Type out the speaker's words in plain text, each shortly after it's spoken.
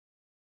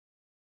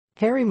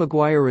Harry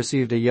Maguire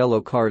received a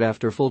yellow card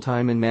after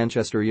full-time in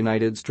Manchester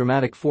United's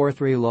dramatic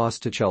 4-3 loss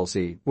to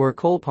Chelsea, where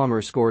Cole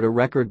Palmer scored a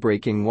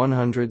record-breaking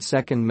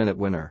 102nd-minute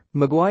winner.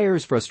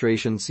 Maguire's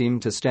frustration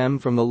seemed to stem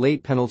from the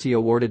late penalty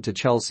awarded to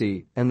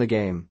Chelsea and the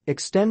game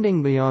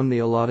extending beyond the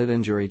allotted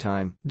injury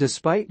time.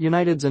 Despite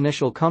United's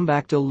initial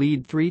comeback to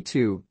lead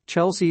 3-2,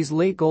 Chelsea's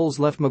late goals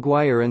left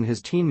Maguire and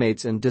his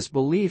teammates in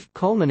disbelief,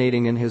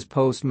 culminating in his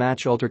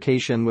post-match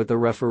altercation with the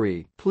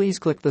referee. Please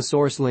click the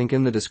source link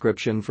in the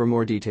description for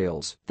more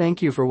details.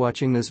 Thank you for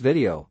watching this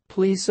video.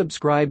 Please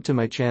subscribe to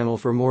my channel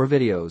for more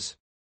videos.